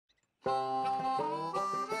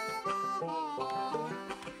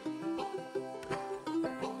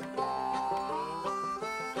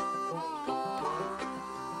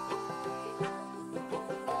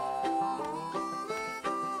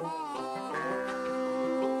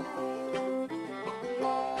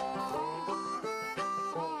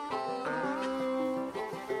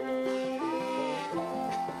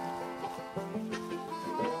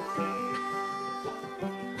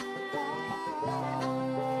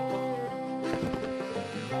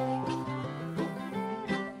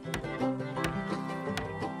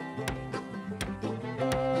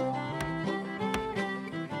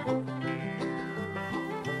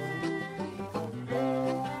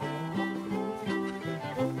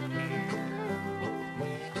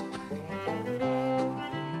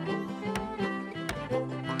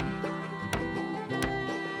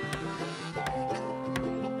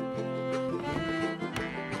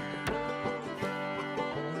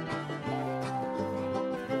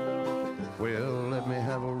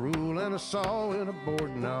and a saw and a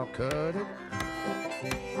board and I'll cut it.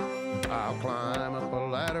 I'll climb up a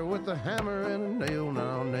ladder with a hammer and a nail and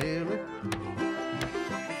I'll nail it.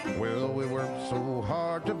 Well, we worked so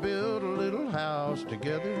hard to build a little house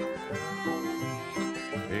together.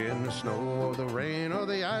 In the snow or the rain or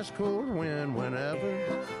the ice cold wind, whenever.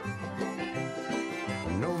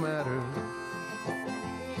 No matter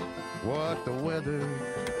what the weather,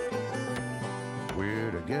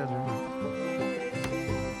 we're together.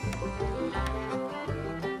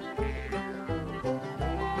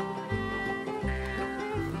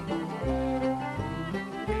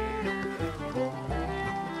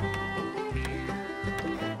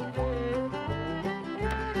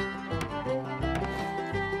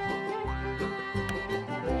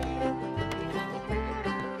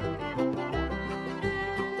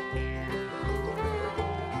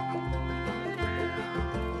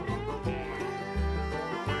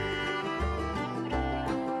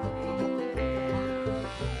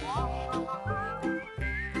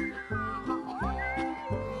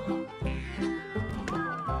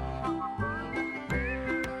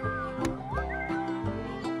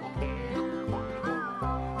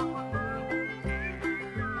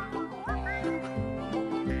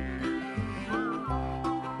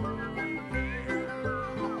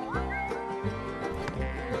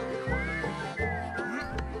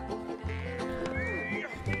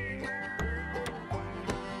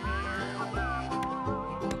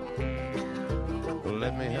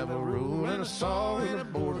 Let me have a rule and a saw and a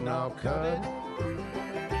board and I'll cut it.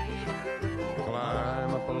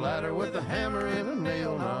 Climb up a ladder with a hammer and a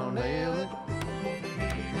nail and I'll nail it.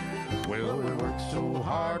 Well, we worked so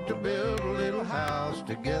hard to build a little house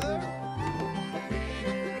together.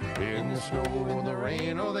 In the snow or the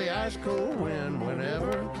rain or the ice cold wind,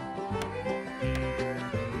 whenever.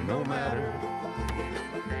 No matter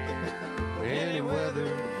any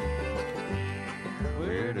weather,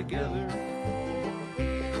 we're together.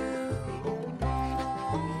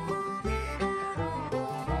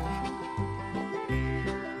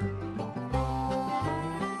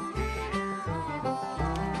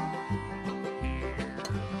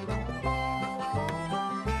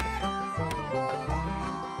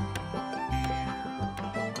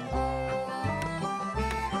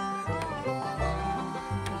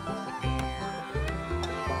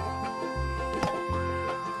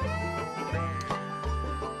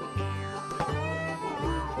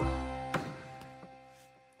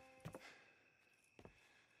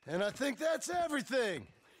 And I think that's everything.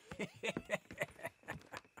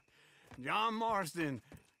 John Marston,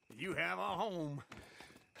 you have a home.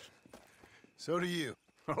 So do you.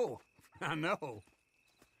 Oh, I know.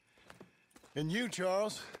 And you,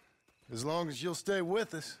 Charles, as long as you'll stay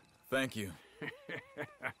with us. Thank you.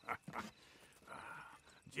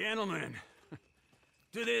 Gentlemen,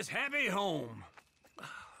 to this happy home.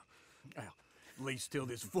 Well, at least till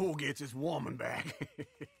this fool gets his woman back.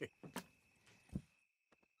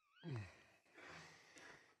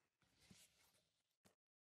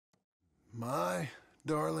 My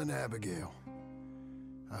darling Abigail,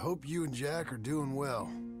 I hope you and Jack are doing well.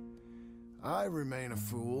 I remain a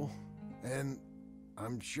fool, and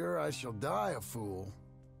I'm sure I shall die a fool.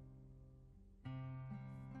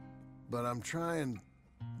 But I'm trying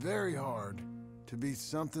very hard to be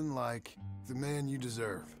something like the man you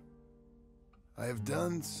deserve. I have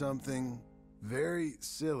done something very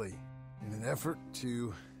silly in an effort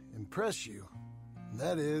to impress you. And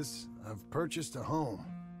that is, I've purchased a home.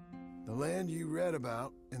 The land you read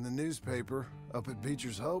about in the newspaper up at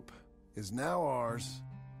Beecher's Hope is now ours,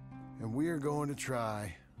 and we are going to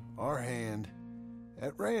try our hand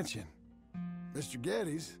at ranching. Mr.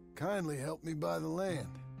 Geddes kindly helped me buy the land.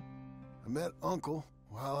 I met Uncle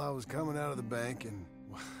while I was coming out of the bank, and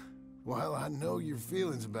while I know your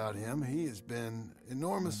feelings about him, he has been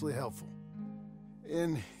enormously helpful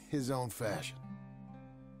in his own fashion.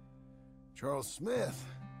 Charles Smith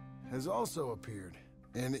has also appeared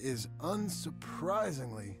and is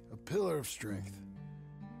unsurprisingly a pillar of strength.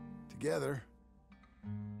 Together,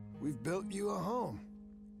 we've built you a home.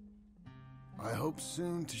 I hope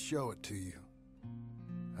soon to show it to you.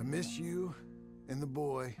 I miss you and the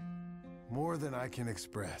boy more than I can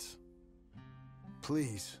express.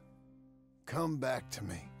 Please, come back to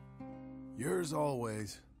me. Yours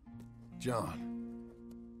always, John.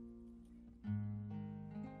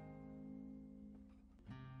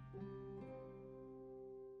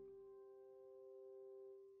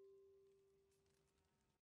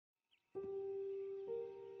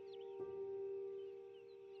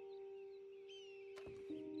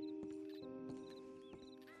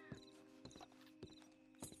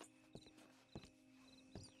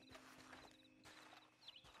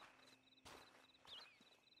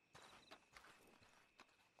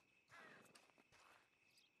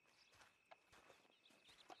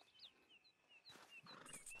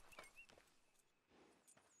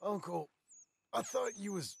 Uncle, I thought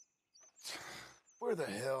you was... Where the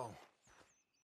hell?